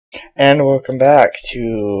And welcome back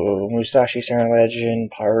to Musashi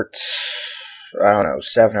Legend Part, I don't know,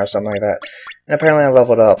 7 or something like that. And apparently I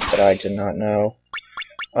leveled up, but I did not know.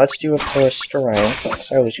 Let's do a first strength,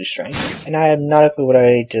 because I always do strength. And I have not a clue what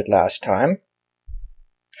I did last time.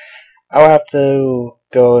 I'll have to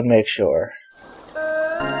go and make sure. What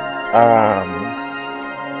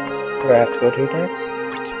do I have to go to next?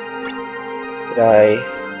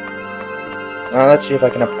 Well, let's see if I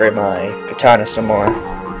can upgrade my katana some more.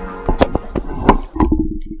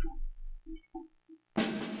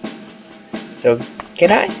 So,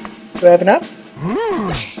 can I? Do I have enough?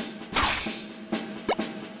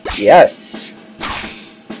 Yes!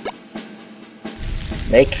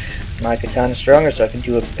 Make my katana stronger so I can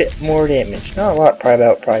do a bit more damage. Not a lot,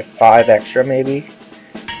 probably 5 extra maybe.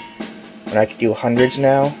 When I can do hundreds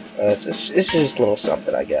now. It's just a little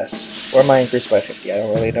something, I guess. Or am I increased by 50?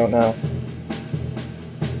 I don't know.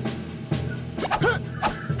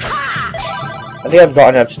 I think I've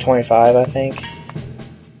gotten up to 25, I think.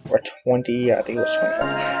 Or 20, yeah, I think it was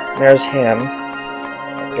 25. There's him.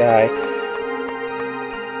 That guy.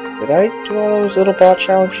 Did I do all those little bot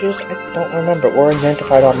challenges? I don't remember. Or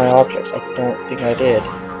identified all my objects. I don't think I did.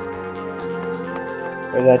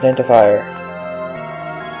 Where's the identifier?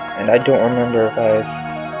 And I don't remember if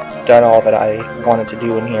I've done all that I wanted to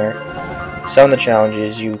do in here. Some of the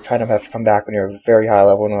challenges, you kind of have to come back when you're a very high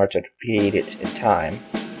level in order to complete it in time.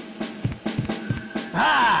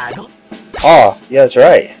 Oh, yeah, that's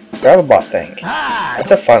right. Gravel bot thing. That's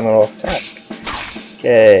a fun little task.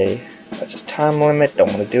 Okay, that's a time limit. Don't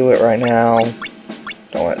want to do it right now.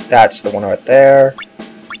 Don't want. That's the one right there.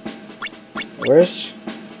 Where's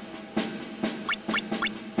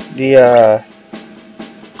the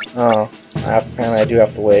Oh, apparently I do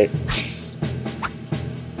have to wait.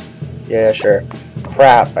 Yeah, sure.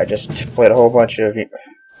 Crap! I just played a whole bunch of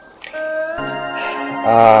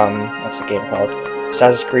what's the game called?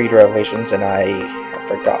 Assassin's Creed Revelations, and I have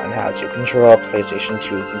forgotten how to control a PlayStation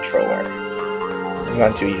 2 controller. I'm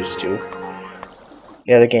not too used to.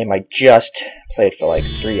 The other game I just played for like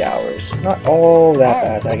 3 hours. Not all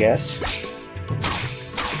that bad, I guess.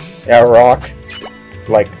 Yeah, rock.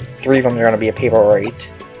 Like 3 of them are gonna be a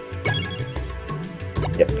paperweight.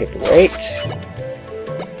 Yep, paperweight.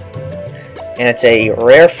 And it's a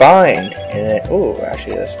rare find. And it, ooh,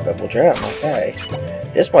 actually, that's a double gem. Okay,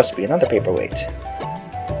 this must be another paperweight.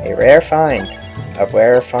 A rare find. A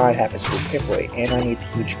rare find happens to be a paperweight, and I need the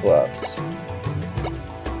huge gloves.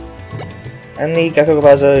 And the Gecko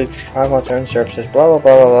gloves are climb on turn surfaces, blah blah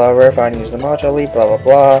blah blah blah. Rare find, use the module lead, blah blah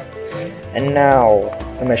blah. And now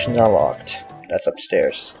the mission's unlocked. That's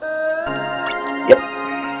upstairs. Yep.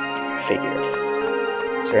 Figured.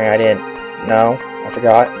 Sorry, I didn't know. I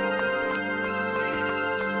forgot.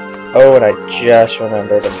 Oh, and I just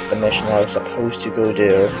remembered the mission I was supposed to go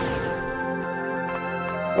do.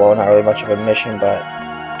 Well, not really much of a mission, but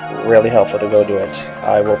really helpful to go do it.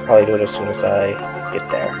 I will probably do it as soon as I get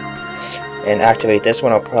there. And activate this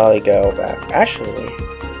one, I'll probably go back. Actually,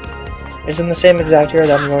 it's in the same exact area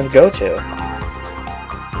that I'm going to go to.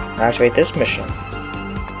 Activate this mission.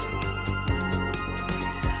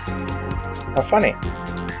 How funny.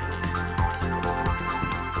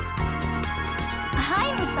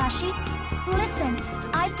 Hi, Musashi. Listen,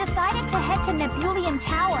 I've decided to head to Nebulium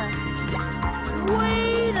Tower.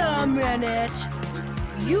 Wait a minute!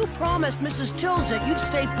 You promised Mrs. Tilsit you'd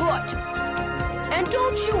stay put. And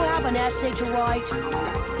don't you have an essay to write?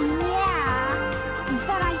 Yeah,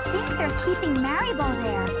 but I think they're keeping Maribel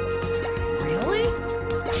there. Really?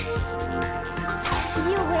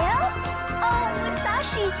 You will? Oh,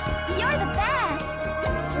 Musashi, you're the best!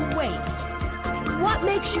 Wait, what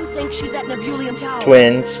makes you think she's at Nebulium Tower?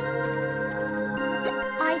 Twins.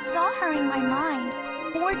 I saw her in my mind.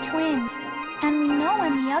 We're twins, and we know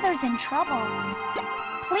when the other's in trouble.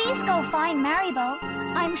 Please go find Maribel.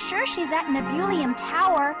 I'm sure she's at Nebulium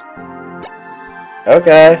Tower.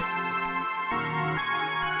 Okay.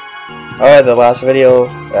 Alright, the last video,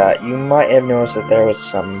 you might have noticed that there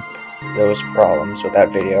was those problems with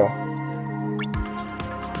that video.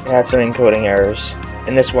 It had some encoding errors.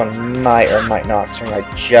 And this one might or might not, so I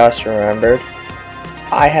just remembered.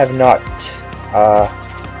 I have not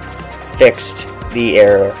fixed the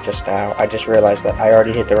error just now. I just realized that I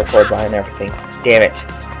already hit the record button and everything. Damn it.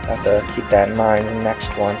 I have to keep that in mind in the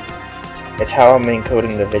next one. It's how I'm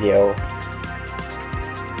encoding the video.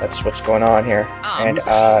 That's what's going on here. And it's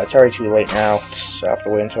already too late now, so I have to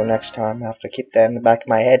wait until next time. I have to keep that in the back of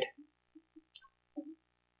my head.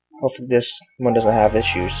 Hopefully this one doesn't have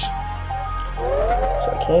issues. So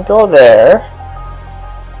I can't go there.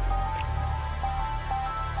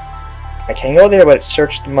 I can go there, but it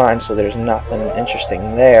searched the mine, so there's nothing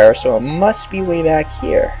interesting there, so it must be way back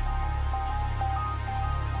here.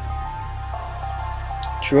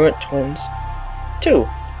 Truant Twins 2.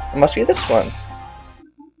 It must be this one.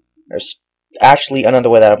 There's actually another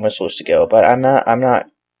way that I'm supposed to go, but I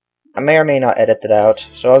may or may not edit that out,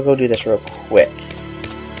 so I'll go do this real quick.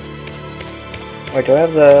 Wait, do I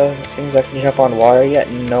have the things I can jump on water yet?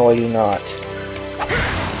 No, I do not.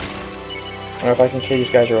 I wonder if I can kill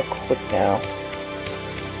these guys real quick now.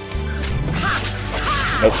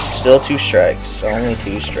 Nope, still 2 strikes. Only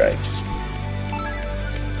 2 strikes.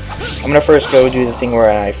 I'm gonna first go do the thing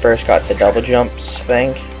where I first got the double jumps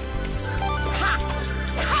thing.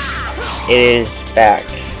 It is back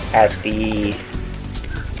at the...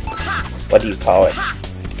 what do you call it?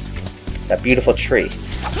 That beautiful tree.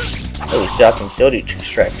 Oh, so I can still do 2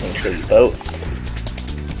 strikes and kill you both.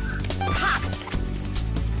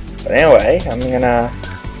 But anyway, I'm gonna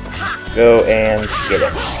go and get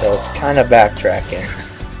it. So it's kind of backtracking.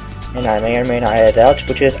 And I may or may not edit out,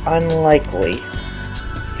 which is unlikely.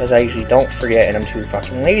 Because I usually don't forget and I'm too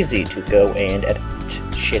fucking lazy to go and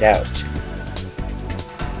edit shit out.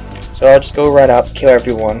 So I'll just go right up, kill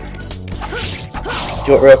everyone.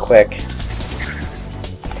 Do it real quick.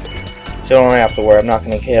 So don't have to worry, I'm not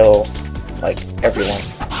gonna kill, like, everyone.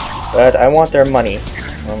 But I want their money.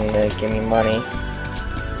 I'm gonna give me money.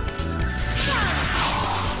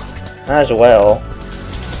 Might as well.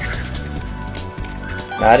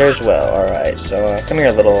 Might as well, alright. So, come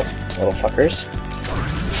here, little fuckers.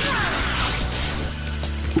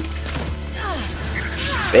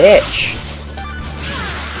 Bitch!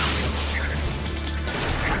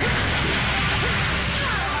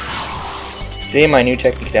 Today my new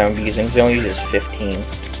technique that I'm using, because I only use is 15.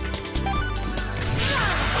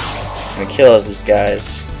 I'm gonna kill these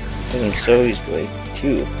guys. Kills them so easily,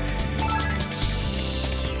 too.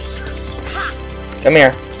 Come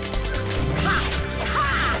here.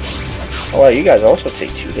 Oh wow, you guys also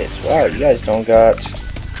take 2 hits. Wow, you guys don't got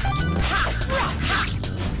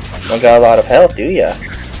a lot of health, do ya?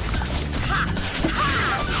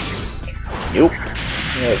 Nope.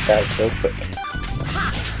 You guys die so quick.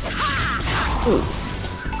 Ooh.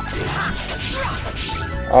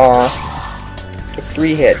 Aw. Took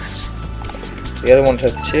 3 hits. The other one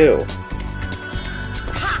took 2.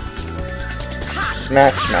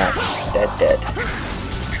 Smack, smack. Dead, dead.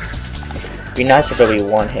 Be nice if it would be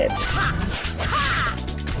 1 hit.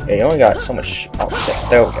 Yeah, you only got so much... oh,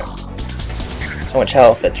 there we go. So much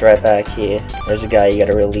health, it's right back here. There's a guy you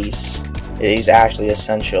gotta release. He's actually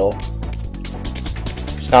essential.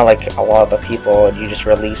 It's not like a lot of the people you just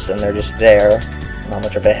release and they're just there. Not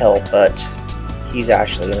much of a help, but he's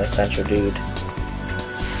actually an essential dude.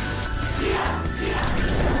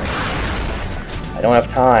 I don't have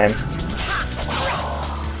time.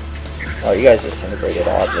 Oh, you guys disintegrated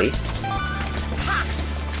oddly.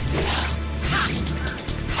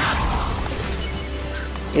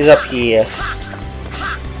 He's up here.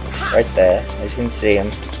 Right there, as you can see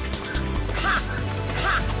him.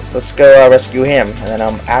 So let's go rescue him, and then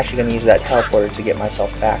I'm actually going to use that teleporter to get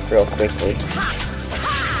myself back real quickly.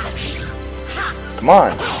 Come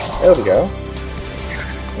on! There we go.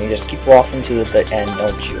 And you just keep walking to the end,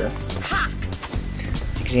 don't you?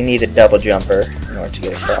 Because you need a double jumper in order to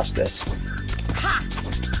get across this.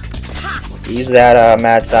 Use that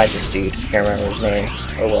mad scientist dude. Can't remember his name.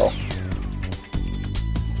 Oh well.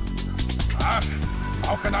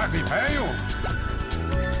 How can I repay you?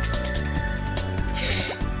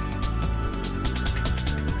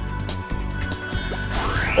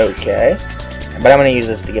 Okay. But I'm going to use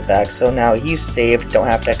this to get back. So now he's saved. Don't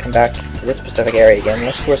have to come back to this specific area again.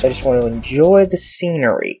 Unless, of course, I just want to enjoy the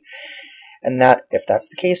scenery. And that, if that's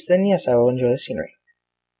the case, then yes, I will enjoy the scenery.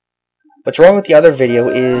 What's wrong with the other video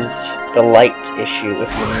is the light issue.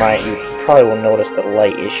 If you might, you probably will notice the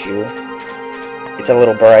light issue. It's a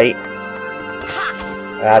little bright.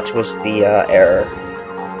 That was the error.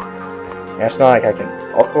 And it's not like I can...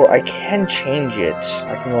 I can change it.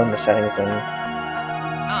 I can go into settings and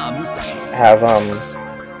have,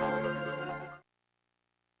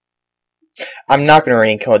 I'm not going to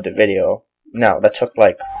re-encode the video. No, that took,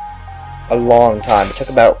 like, a long time. It took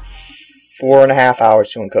about 4.5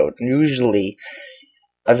 hours to encode. Usually,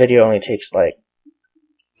 a video only takes, like,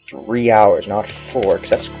 3 hours, not 4,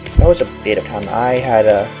 because that was a bit of time. I had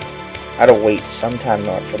to wait some time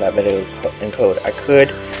for that video to encode. I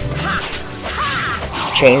could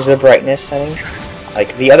change the brightness setting.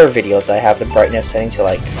 Like the other videos, I have the brightness setting to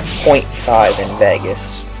like 0.5 in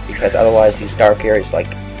Vegas, because otherwise these dark areas,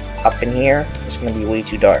 like up in here, it's going to be way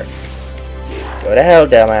too dark. Go to hell,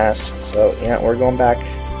 dumbass. So yeah, we're going back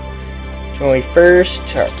to Our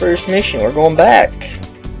first mission. We're going back.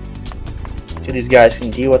 So these guys can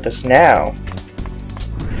deal with us now.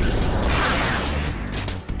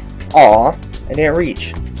 Aw, I didn't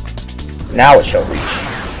reach. Now it shall reach.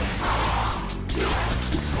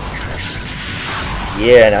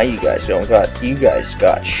 Yeah, now you guys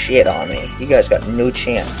got shit on me. You guys got no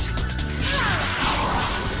chance.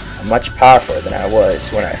 I'm much powerful than I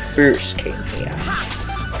was when I first came here.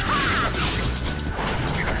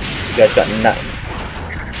 You guys got nothing.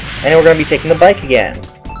 And then we're gonna be taking the bike again.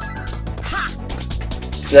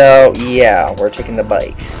 So yeah, we're taking the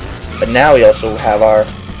bike. But now we also have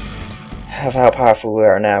how powerful we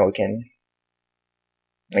are now. We can,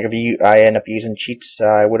 like, if I end up using cheats,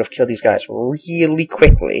 I would have killed these guys really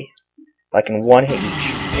quickly, like in one hit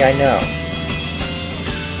each. Yeah, I know.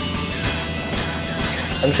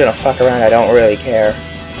 I'm just gonna fuck around. I don't really care.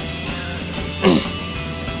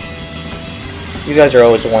 These guys are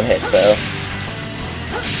always one hit, so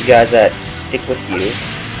the guys that stick with you.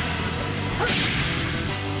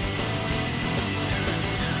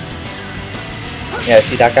 Yeah,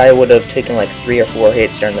 see, that guy would have taken like 3 or 4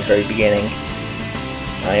 hits during the very beginning.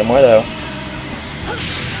 Not anymore though.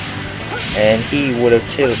 And he would have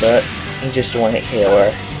too, but he's just a one-hit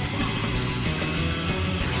killer.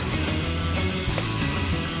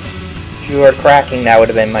 If you were cracking, that would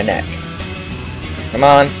have been my neck. Come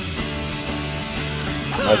on.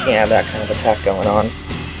 I can't have that kind of attack going on.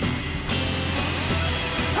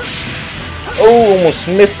 Oh, almost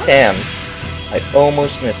missed him. I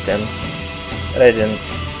almost missed him. But I didn't.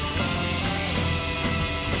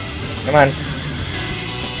 Come on.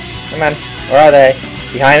 Come on. Where are they?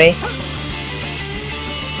 Behind me?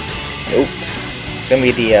 Nope. It's gonna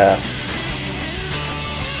be the,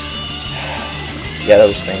 yeah,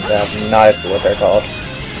 those things. I have no idea what they're called.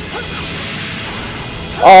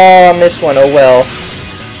 Oh, I missed one. Oh well.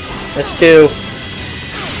 Missed 2.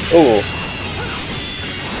 Ooh.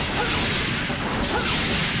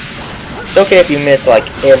 It's okay if you miss, like,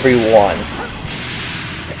 every one.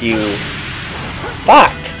 If you...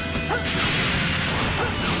 Fuck!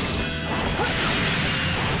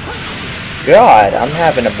 God, I'm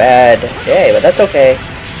having a bad day, but that's okay.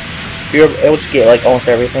 If you're able to get, like, almost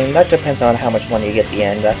everything, that depends on how much money you get at the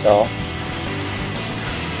end, that's all.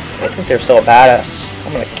 I think they're so badass.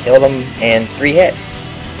 I'm gonna kill them in 3 hits.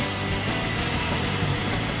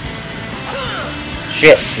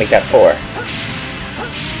 Shit, make that 4.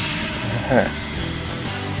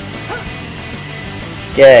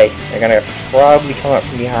 Okay, they're gonna probably come up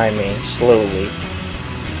from behind me, slowly.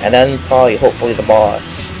 And then probably, hopefully, the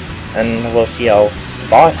boss. And we'll see how the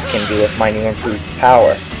boss can do with my new improved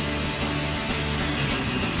power.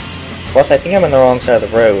 Plus, I think I'm on the wrong side of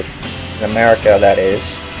the road. In America, that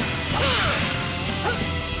is.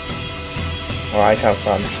 Where I come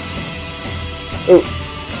from. Ooh.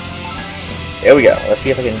 There we go. Let's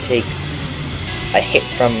see if I can take a hit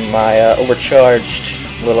from my overcharged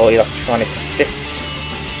little electronic fist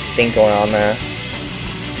thing going on there.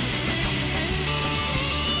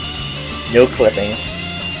 No clipping.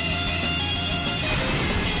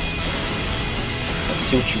 Let's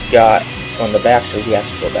see what you got. It's on the back, so he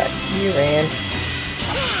has to go back here and...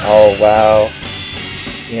 Oh, wow.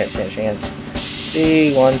 You didn't stand a chance.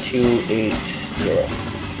 See, 1, 2, 8, 0.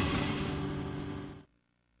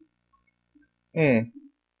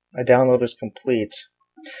 My download is complete.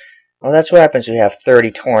 Well, that's what happens when you have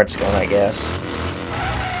 30 torrents going, I guess.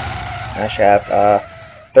 I should have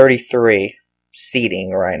 33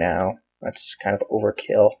 seeding right now. That's kind of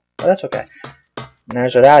overkill, but that's okay. And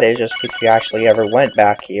there's where that is, just in case if you actually ever went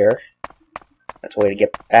back here. That's a way to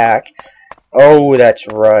get back. Oh, that's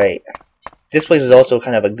right. This place is also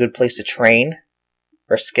kind of a good place to train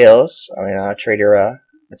for skills. I mean, trade your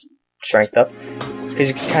strength up. Because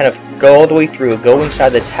you can kind of go all the way through, go inside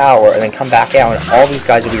the tower, and then come back out, and all these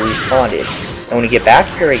guys will be respawned. And when you get back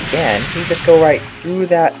here again, you just go right through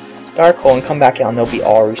that dark hole and come back out, and they'll be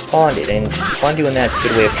all respawned. And keep on doing that, it's a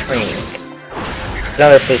good way of training. It's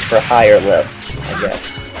another place for higher levels, I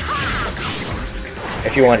guess.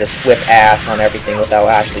 If you want to just whip ass on everything without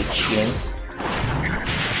actually cheating.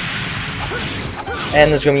 And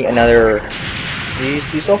there's going to be another... You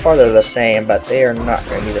see, so far they're the same, but they are not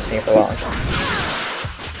going to be the same for long.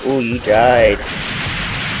 Ooh, you died.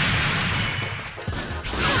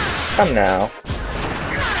 Come now.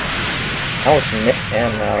 I almost missed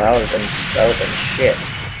him now. That would have been shit.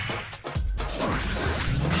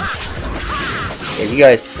 Yeah, you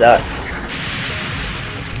guys suck.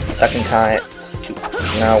 Second time.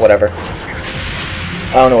 No, whatever.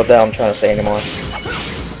 I don't know what the hell I'm trying to say anymore.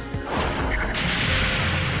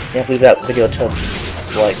 Can't believe that video took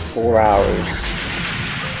like 4 hours.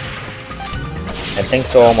 And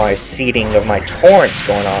thanks to all my seeding of my torrents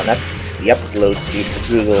going on, that's the upload speed for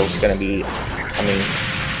Google is going to be, I mean...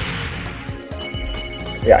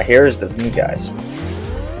 Yeah, here's the new guys.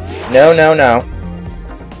 No, no, no.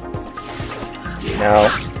 No.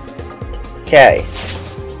 Okay.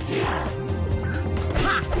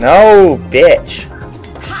 No, bitch.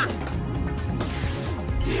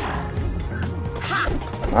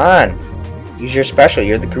 Come on. Use your special.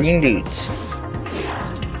 You're the green dudes.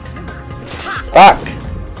 Fuck.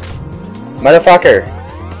 Motherfucker.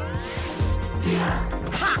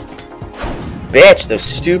 Bitch, those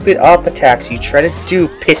stupid up attacks you try to do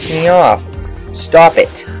piss me off. Stop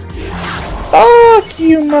it. Fuck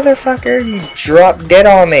you, motherfucker. You dropped dead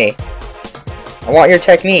on me. I want your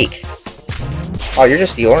technique. Oh, you're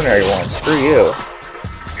just the ordinary one. Screw you.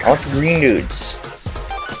 I want the green dudes.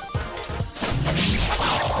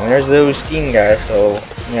 And there's those steam guys, so,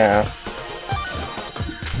 yeah.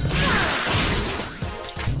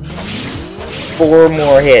 4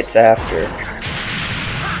 more hits after.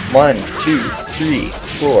 1, 2, 3,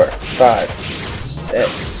 4, 5,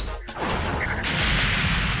 6.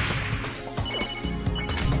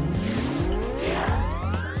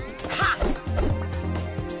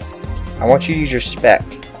 I want you to use your spec.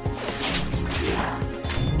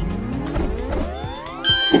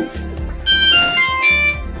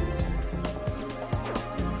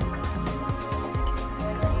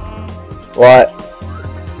 What?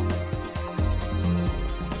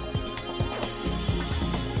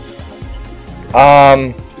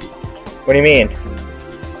 What do you mean?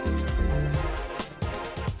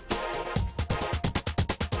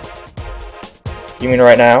 You mean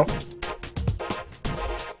right now?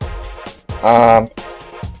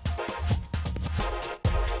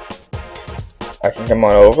 I can come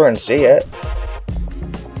on over and see it.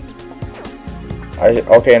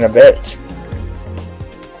 Okay, in a bit.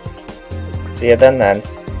 See you then.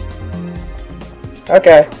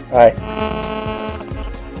 Okay, bye.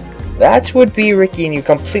 That would be Ricky, and you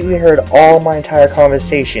completely heard all my entire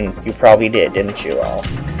conversation. You probably did, didn't you all?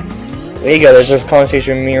 There you go, there's a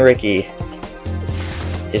conversation with me and Ricky.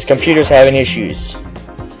 His computer's having issues.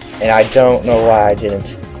 And I don't know why I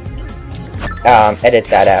didn't edit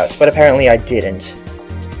that out. But apparently I didn't.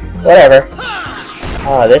 Whatever.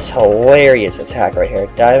 Ah, this hilarious attack right here.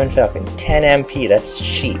 Diving Falcon. 10 MP, that's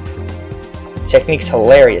cheap. Technique's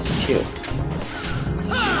hilarious too.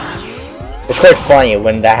 It's quite funny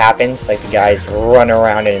when that happens, like the guys run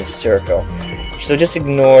around in a circle. So just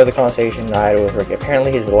ignore the conversation I had with Ricky.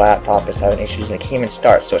 Apparently his laptop is having issues and it can't even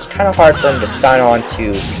start, so it's kind of hard for him to sign on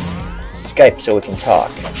to Skype so we can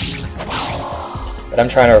talk. But I'm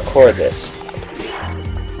trying to record this.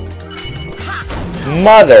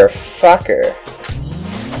 Motherfucker!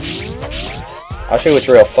 I'll show you what's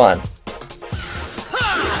real fun.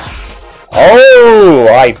 Oh!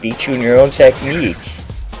 I beat you in your own technique.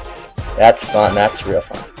 That's fun, that's real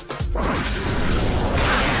fun.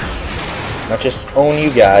 Not just own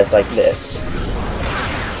you guys like this.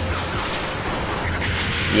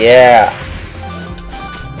 Yeah.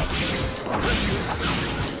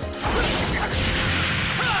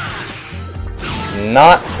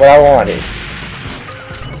 Not what I wanted.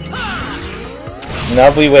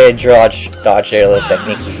 Lovely way to dodge aerial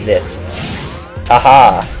techniques is this.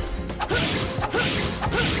 Haha.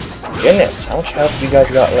 Goodness, how much health you guys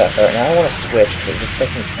got left? Alright, now I want to switch because this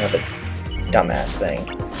technique's kind of a dumbass thing.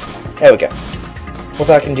 There we go.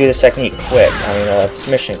 Hopefully I can do this technique quick. I mean, this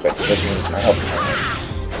mission quick, so it needs my help.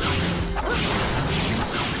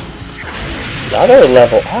 The other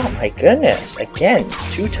level, oh my goodness, again,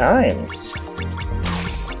 2 times.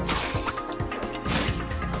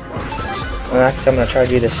 Next, I'm gonna try to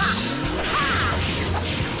do this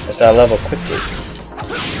level quickly.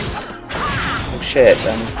 Oh shit,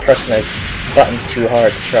 I'm pressing the buttons too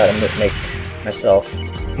hard to try to make myself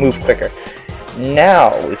move quicker.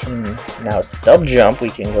 Now we can double jump. We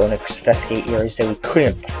can go and investigate areas that we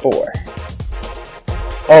couldn't before.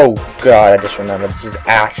 Oh god, I just remembered. This is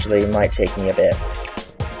actually might take me a bit.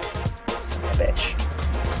 Son of a bitch.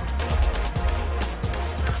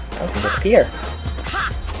 I can look up here.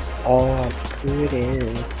 Oh, how good it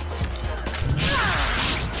is.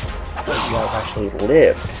 You guys actually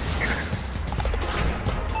live.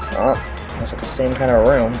 Oh, it's like the same kind of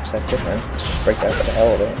room, except different. Let's just break that for the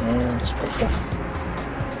hell of it, and let's break this.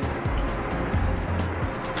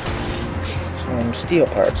 Some steel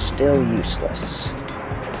parts, still useless.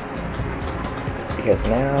 Because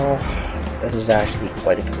now, this is actually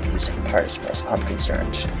quite a confusing part as far as I'm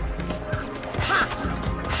concerned.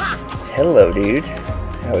 Hello, dude.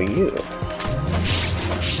 How are you?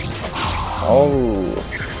 Oh,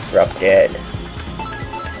 drop dead.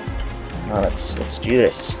 Let's do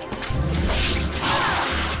this.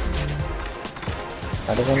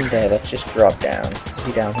 Another one there. Let's just drop down.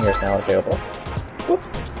 See, down here is now available. Whoop.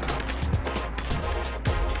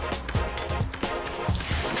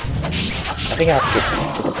 I think I have to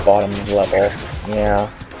get to the bottom level. Yeah.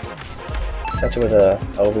 That's where the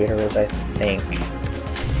elevator is, I think.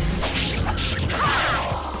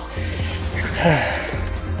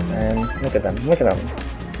 And look at them. Look at them.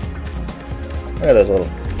 Look at those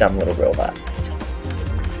dumb little robots.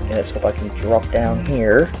 Okay, let's hope I can drop down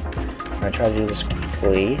here. I'm gonna try to do this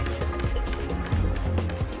quickly.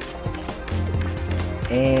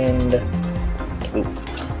 And bloop.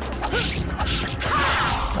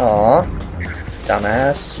 Aw,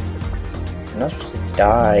 dumbass. I'm not supposed to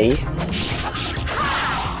die.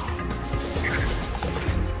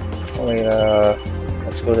 Oh wait,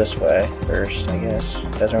 let's go this way first, I guess.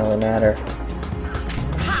 Doesn't really matter.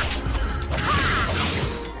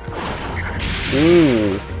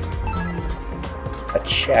 Ooh. A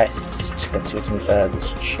chest. Let's see what's inside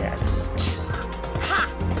this chest.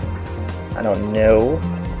 I don't know.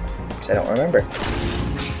 Because I don't remember.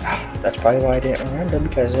 That's probably why I didn't remember,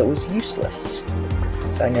 because it was useless.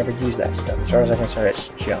 So I never used that stuff. As far as I'm concerned, it's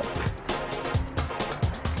junk.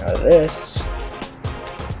 Now this.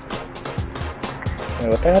 Wait,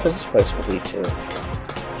 what the hell does this place lead to?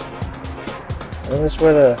 Is this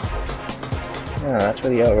where the... No, that's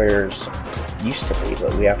where the elevators used to be,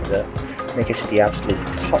 but we have to make it to the absolute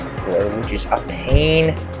top floor, which is a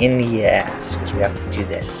pain in the ass, because we have to do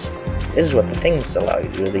this. This is what the things allow you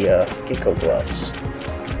to do, the Gecko gloves.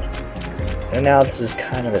 And now this is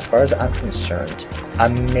kind of, as far as I'm concerned, a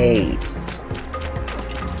maze.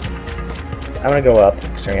 I'm gonna go up,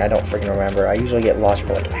 considering I don't freaking remember. I usually get lost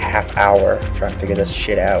for like a half hour trying to figure this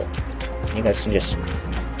shit out. You guys can just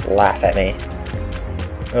laugh at me.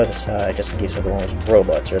 Go to the side, just in case one of those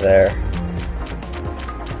robots are there.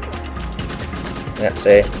 Let's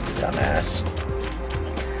say, dumbass.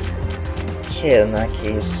 Okay, in that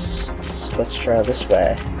case, let's try this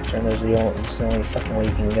way. It's the only fucking way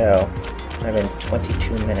you can go. It's been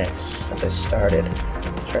 22 minutes since I started.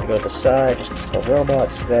 Let's try to go to the side, just because the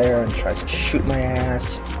robot's there and tries to shoot my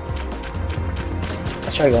ass.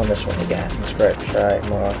 Let's try going this way again. Let's try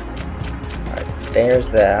more. Alright, there's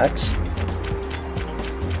that.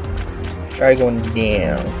 Try going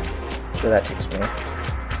down. That's where that takes me.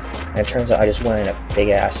 And it turns out I just went in a big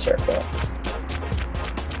ass circle.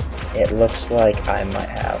 It looks like I might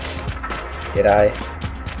have. Did I?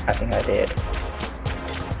 I think I did.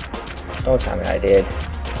 Don't tell me I did.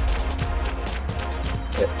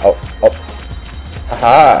 Oh.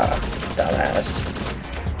 Haha!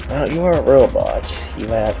 Dumbass. Well, you are a robot. You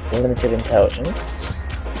have limited intelligence.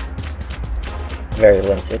 Very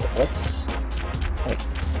limited. Wait, is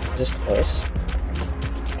this the place?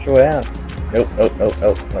 Show down. Nope.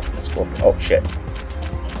 Let's go. Oh, shit.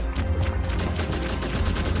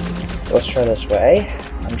 So let's try this way.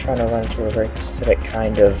 I'm trying to run into a very specific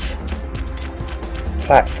kind of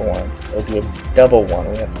platform. It'll be a double one.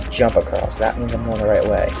 We have to jump across. That means I'm going the right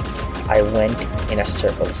way. I went in a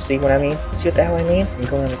circle. See what I mean? See what the hell I mean? I'm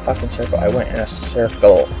going in a fucking circle. I went in a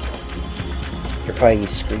circle. You're probably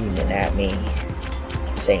screaming at me,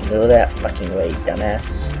 saying, "Go that fucking way,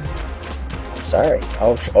 dumbass." Sorry.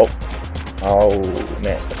 Oh,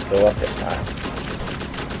 miss. Let's go up this time.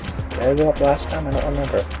 Did I go up last time? I don't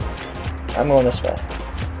remember. I'm going this way.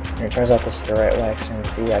 And it turns out this is the right way. I can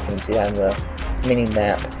see that in the mini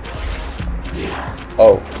map.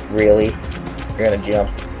 Oh, really? You're gonna jump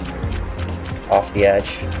off the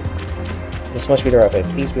edge? This must be the right way.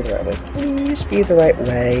 Please be the right way. Please be the right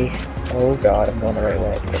way. Oh god, I'm going the right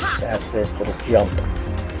way because it has this little jump.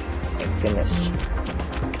 Thank goodness.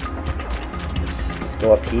 Let's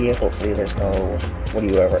go up here. Hopefully there's no... What do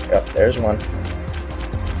you ever... Up, there's one.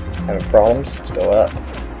 Having problems? Let's go up.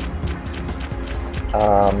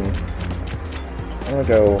 I'm gonna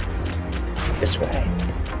go this way.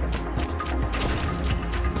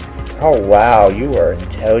 Oh wow, you are an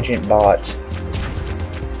intelligent bot.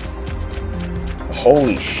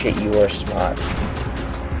 Holy shit, you are smart.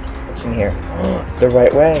 What's in here? The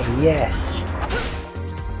right way, yes.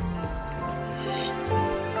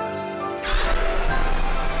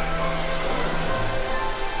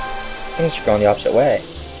 Things are going the opposite way.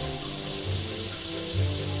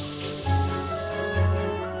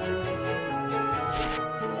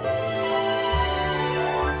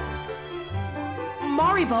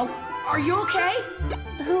 Maribo, are you okay?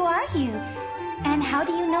 Who are you? And how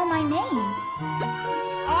do you know my name?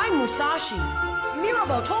 I'm Musashi.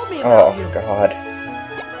 Mirabo told me about you. Oh god.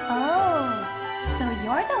 Oh, so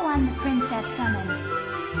you're the one the princess summoned.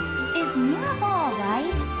 Is Mirabo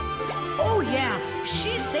alright? Oh yeah,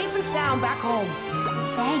 she's safe and sound back home.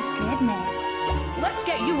 Thank goodness. Let's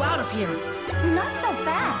get you out of here. Not so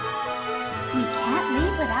fast. We can't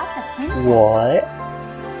leave without the princess. What?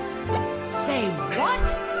 Say what?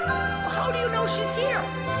 How do you know she's here?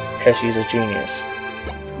 Because she's a genius.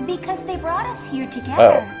 Because they brought us here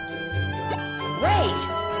together. Wait,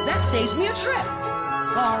 that saves me a trip.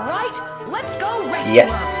 All right, let's go rescue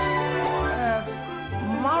Yes. her.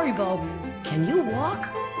 Maribo, can you walk?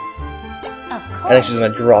 Of course. I think she's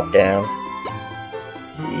gonna drop down.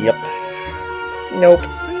 Yep. Nope.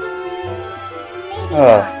 Maybe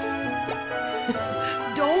Oh. not.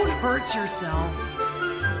 Don't hurt yourself.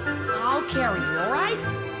 I'll carry you, all right?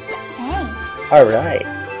 Thanks. Alright.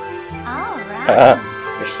 All right.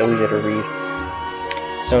 You're so easy to read.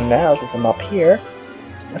 So now, since I'm up here,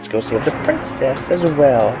 let's go save the princess as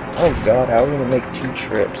well. Oh god, how are we gonna make 2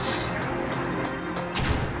 trips?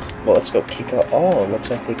 Well, let's go peek out. Oh, it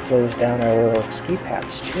looks like they closed down our little escape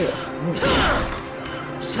paths too.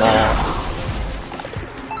 Smart asses.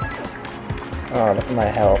 Oh, look at my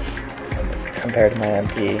health compared to my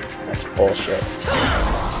MP. That's bullshit.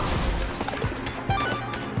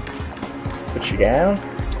 Put you down?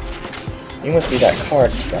 You must be that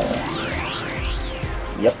card seller.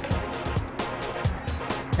 Yep.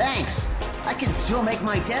 Thanks. I can still make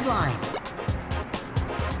my deadline.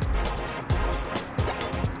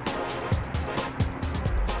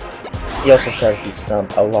 He also says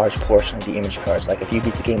a large portion of the image cards. Like if you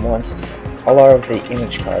beat the game once, a lot of the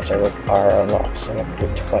image cards are unlocked, so you have to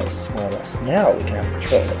do it twice, more or less. Now we can have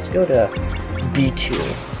control. Let's go to B2.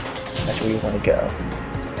 That's where you want to go.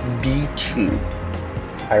 B2.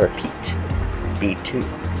 I repeat, B2.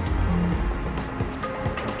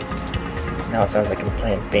 Now it sounds like I'm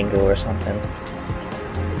playing bingo or something.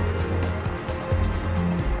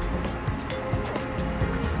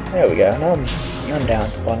 There we go. Now I'm down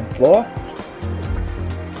at the bottom floor.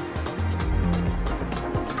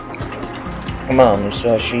 Come on,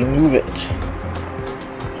 Musashi, move it.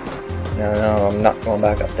 No, I'm not going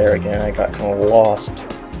back up there again. I got kind of lost.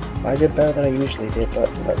 I did better than I usually did, but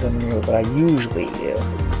let them know what I usually do.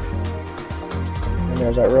 And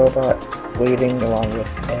there's that robot waiting along with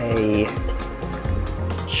a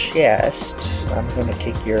chest. I'm gonna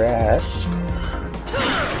kick your ass.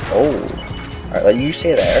 Oh. Alright, let you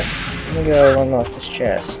stay there. I'm gonna go unlock this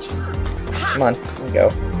chest. Come on, here we go.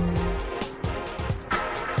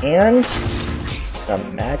 And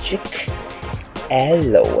some magic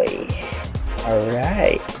alloy.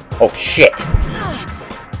 Alright. Oh shit!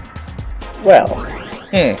 Well,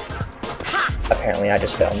 apparently I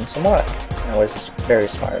just fell in some water. That was very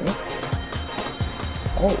smart of me.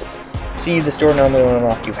 Oh. See, this door normally won't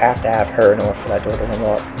unlock. You have to have her in order for that door to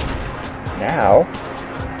unlock. Now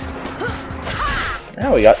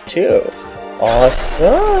we got 2.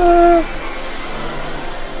 Awesome!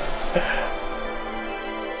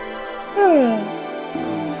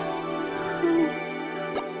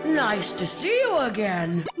 Nice to see you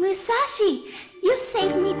again. Musashi, you've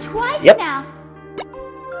saved me twice Yep. now.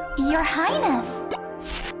 Your Highness.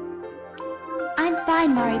 I'm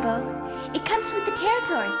fine, Maribo. It comes with the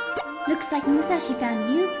territory. Looks like Musashi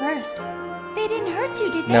found you first. They didn't hurt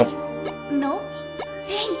you, did they? Nope. No?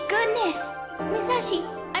 Thank goodness. Musashi,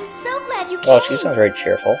 I'm so glad you came. Well, she sounds very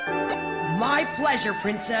cheerful. My pleasure,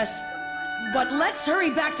 Princess. But let's hurry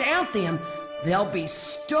back to Antheum. They'll be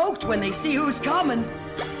stoked when they see who's coming.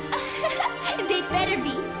 They better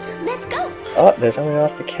be. Let's go. Oh, there's nothing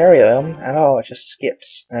enough to carry them at all. It just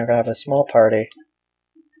skips. And I'm gonna have a small party.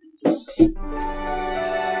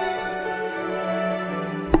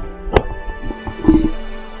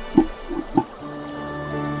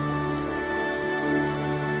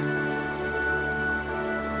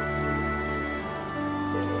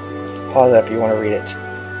 Pause that if you want to read it.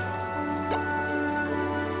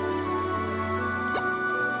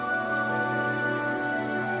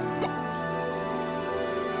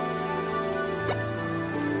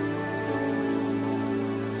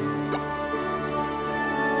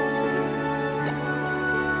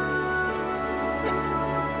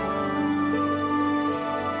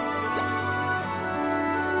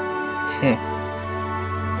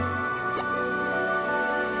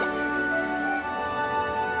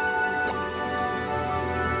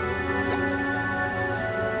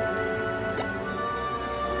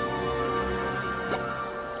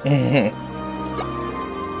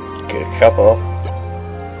 Good couple.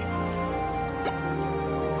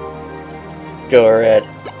 Go red.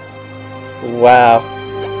 Wow.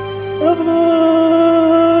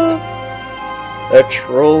 They're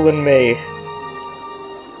trolling me.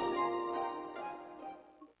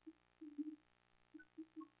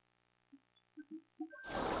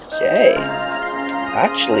 Okay.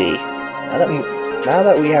 actually, now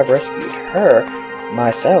that we have rescued her,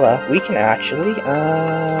 Marcella, we can actually,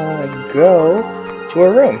 go to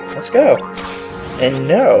her room. Let's go. And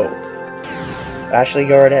no. Actually,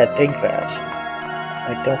 go right ahead. Think that.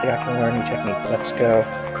 I don't think I can learn a new technique. Let's go.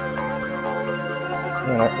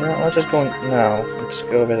 No, let's just go. No, let's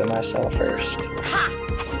go visit Marcella first.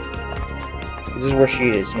 This is where she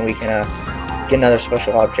is, and we can get another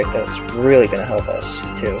special object that's really gonna help us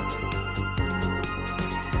too.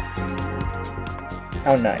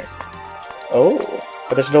 How nice. Oh,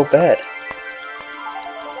 but there's no bed.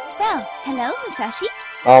 Well, hello, Musashi.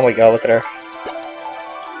 Oh my god, look at her.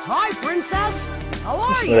 Hi, Princess. How are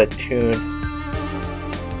Listen you? to that tune.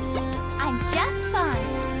 I'm just fine.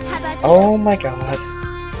 How about you? Oh my god.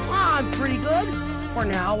 I'm pretty good. For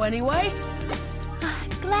now, anyway.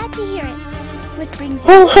 Glad to hear it. What brings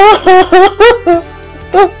you?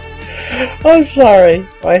 I'm sorry.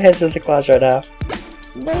 My head's in the clouds right now.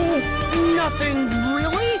 Nothing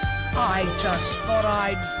really. I just thought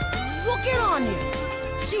I'd look in on you.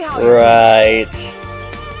 See how Right.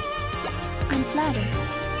 I'm flattered.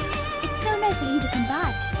 It's so nice of you to come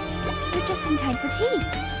by. You're just in time for tea.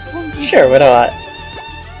 Won't you? Sure, why not?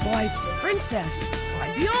 Why, Princess,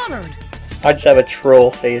 I'd be honored. I just have a troll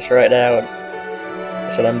face right now.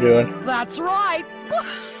 That's what I'm doing. That's right.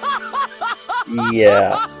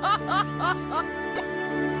 Yeah.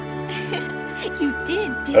 You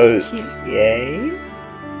did, didn't you? Okay.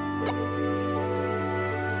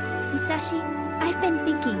 Musashi, I've been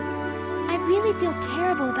thinking. I really feel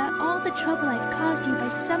terrible about all the trouble I've caused you by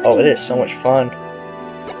summoning. Oh, it is so much fun.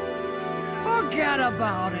 Forget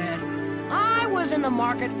about it. I was in the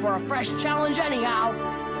market for a fresh challenge anyhow.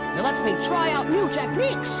 It lets me try out new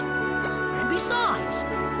techniques. And besides,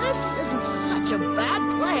 this isn't such a bad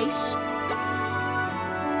place.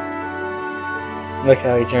 Look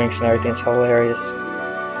how he drinks and everything's hilarious.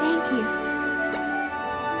 Thank you.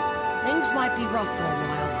 Things might be rough for a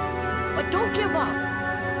while, but don't give up.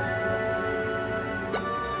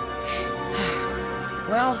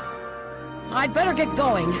 Well, I'd better get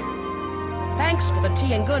going. Thanks for the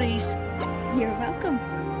tea and goodies. You're welcome.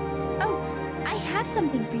 Oh, I have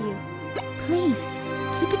something for you. Please,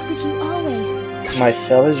 keep it with you always.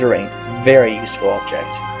 Marcella's ring. Very useful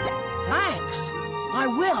object. Thanks. I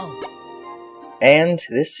will. And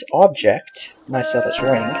this object, Marcella's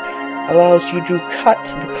ring, allows you to cut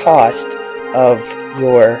the cost of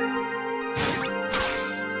your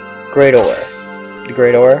great ore. The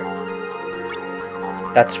great ore?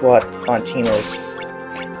 That's what Fantina's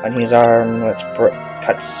arm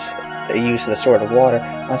cuts the use of the sword of water.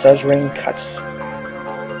 Marcella's ring cuts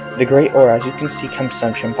the great ore, as you can see,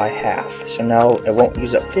 consumption by half. So now it won't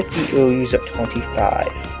use up 50, it will use up 25.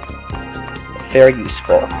 Very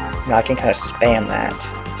useful. Now I can kind of spam that.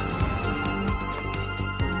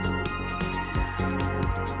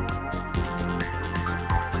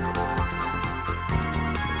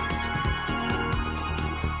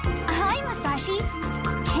 Hi, Musashi.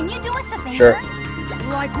 Can you do us a favor? Sure.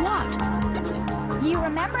 Like what? You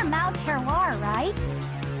remember Mount Terroir, right?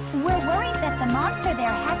 We're worried that the monster there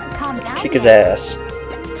hasn't calmed Let's down kick his yet, ass.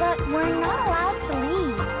 but we're not allowed to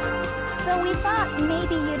leave. So we thought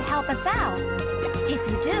maybe you'd help us out. If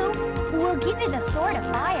you do, we'll give you the Sword of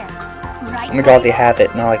Fire. Right? Oh my god, they have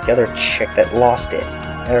it, not like the other chick that lost it.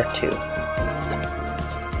 There are two.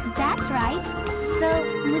 That's right. So,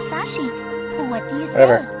 Musashi, what do you say?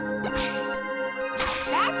 Whatever.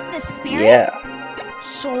 That's the spirit? Yeah.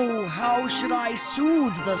 So, how should I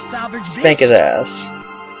soothe the savage beast? Spank his ass.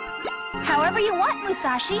 However you want,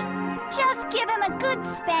 Musashi. Just give him a good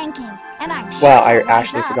spanking, and I'm sure Wow, I he'll wise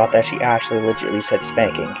actually up. forgot that she actually legitimately said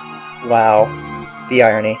spanking. Wow. The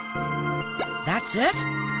irony. That's it?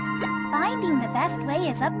 Finding the best way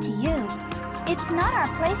is up to you. It's not our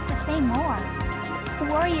place to say more.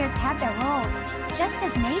 Warriors have their roles, just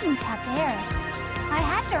as maidens have theirs. I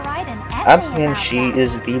had to write an essay I'm thinking about she that.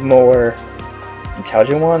 is the more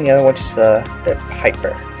intelligent one, the other one just the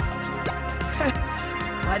hyper.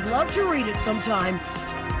 I'd love to read it sometime.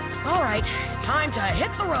 Alright, time to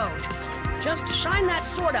hit the road. Just shine that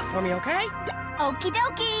sword up for me, okay? Okie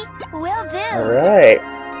dokie, will do. Alright.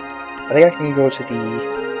 I think I can go to the...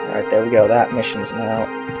 Alright, there we go. That mission is now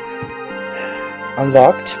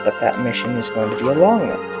unlocked, but that mission is going to be a long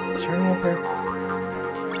one. Is there any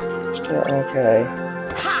other... Still okay.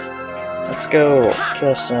 Let's go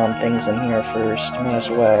kill some things in here first. Might as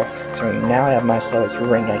well. So now I have Marcella's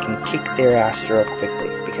ring. I can kick their asses real quickly.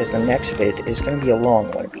 Because the next vid is going to be a long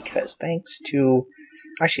one. Because thanks to...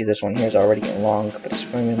 Actually, this one here is already long. But it's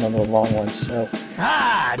going to be another long one. So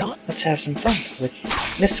let's have some fun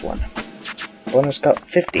with this one. One that's got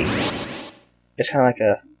 50. It's kind of like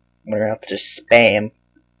a... I'm gonna have to just spam.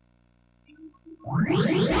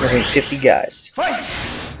 There's only 50 guys.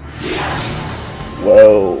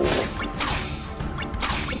 Whoa.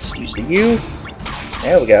 Let's use the U.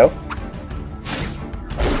 There we go.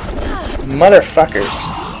 Motherfuckers.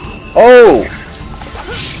 Oh!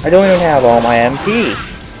 I don't even have all my MP.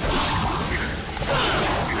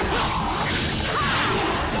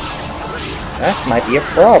 That might be a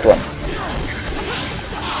problem.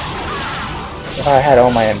 If I had all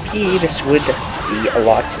my MP, this would be a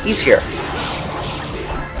lot easier.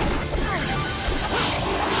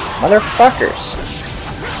 Motherfuckers.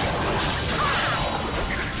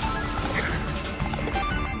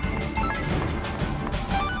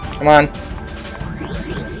 Come on.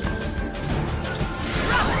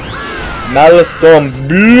 Maelstrom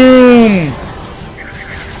Bloom!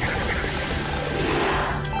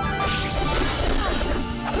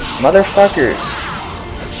 Motherfuckers.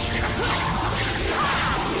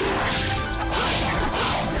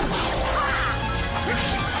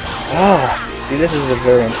 Ah, see, this is a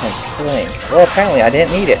very intense thing. Well, apparently I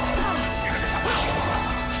didn't need it.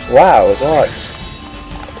 Wow, it was a lot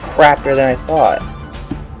crappier than I thought.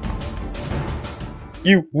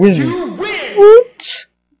 You win! You win! What?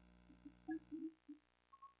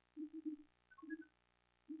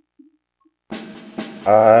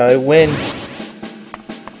 I win.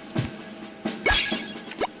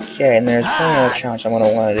 Okay, and there's one other challenge I'm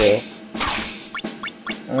gonna want to do.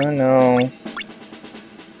 Oh no.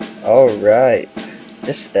 Alright.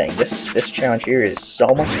 This thing, this challenge here is so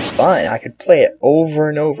much fun. I could play it over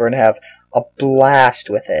and over and have a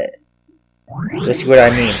blast with it. You'll see what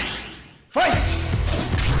I mean. Fight!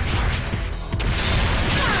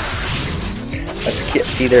 Let's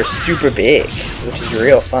see, they're super big, which is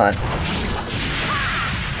real fun.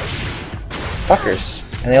 Fuckers.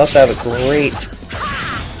 And they also have a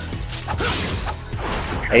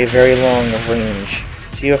very long range.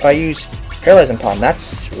 See, if I use Paralyzing Palm,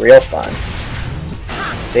 that's real fun.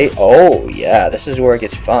 Oh yeah, this is where it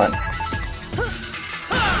gets fun.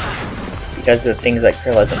 Because of things like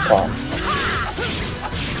Paralyzing Palm.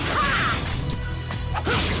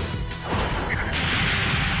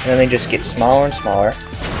 And then they just get smaller and smaller.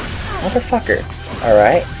 Motherfucker.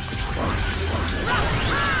 Alright.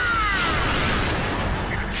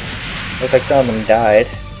 Looks like some of them died.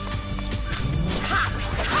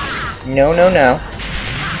 No, no, no.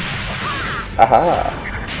 Aha.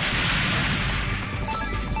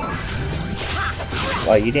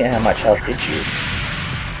 Well, you didn't have much health, did you?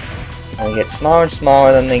 And they get smaller and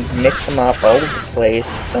smaller, then they mix them up all over the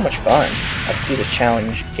place. It's so much fun. I have to do this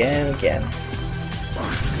challenge again and again.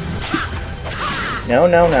 No,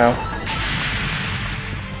 no, no.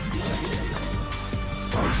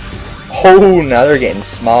 Oh, now they're getting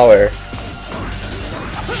smaller.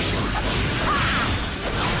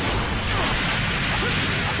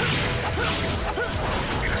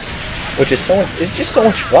 Which is it's just so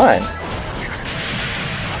much fun.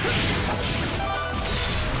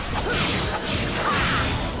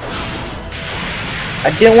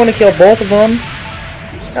 I didn't want to kill both of them.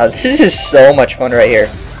 Now this is so much fun right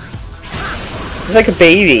here. It's like a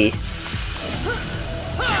baby.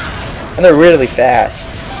 And they're really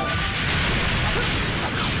fast.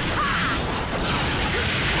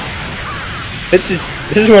 This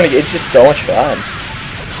is when it's just so much fun.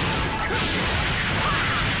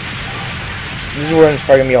 This is where it's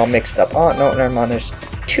probably gonna be all mixed up. Oh no, never mind. There's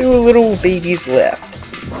 2 little babies left.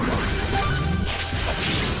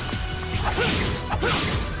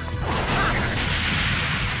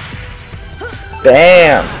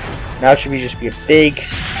 Bam! Now it should just be a big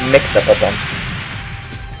mix-up of them.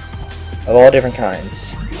 Of all different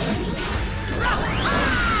kinds.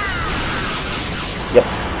 Yep.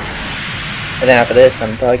 And then after this,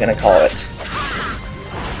 I'm probably gonna call it.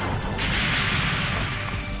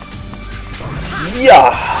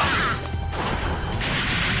 Yeah!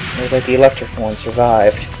 Looks like the electric one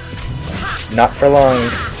survived. Not for long.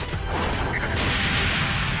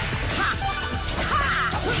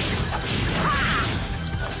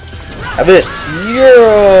 Have this!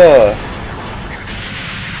 Yeah!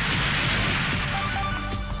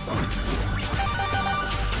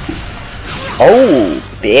 Oh,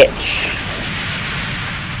 bitch.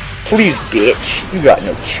 Please, bitch. You got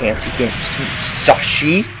no chance against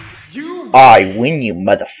Musashi. I win, you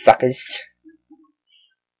motherfuckers.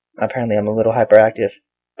 Apparently I'm a little hyperactive.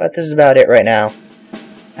 But this is about it right now.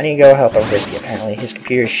 I need to go help out Ricky, apparently. His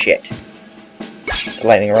computer is shit. The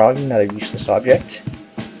lightning rod, another useless object.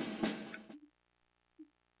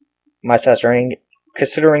 My size ring,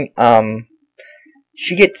 considering,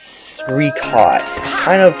 she gets recaught.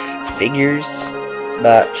 Kind of figures.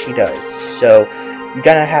 but she does. So you're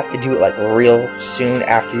gonna have to do it like real soon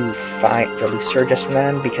after you release her just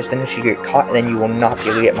then, because then if you get caught, then you will not be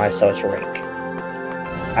able to get Musashi rank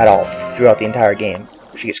at all throughout the entire game.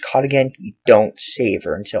 If she gets caught again, you don't save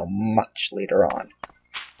her until much later on.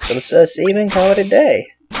 So let's save and call it a day.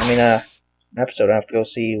 I mean, an episode. I have to go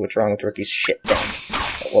see what's wrong with Ricky's shit thing.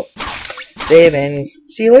 But, well, save and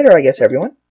see you later, I guess, everyone.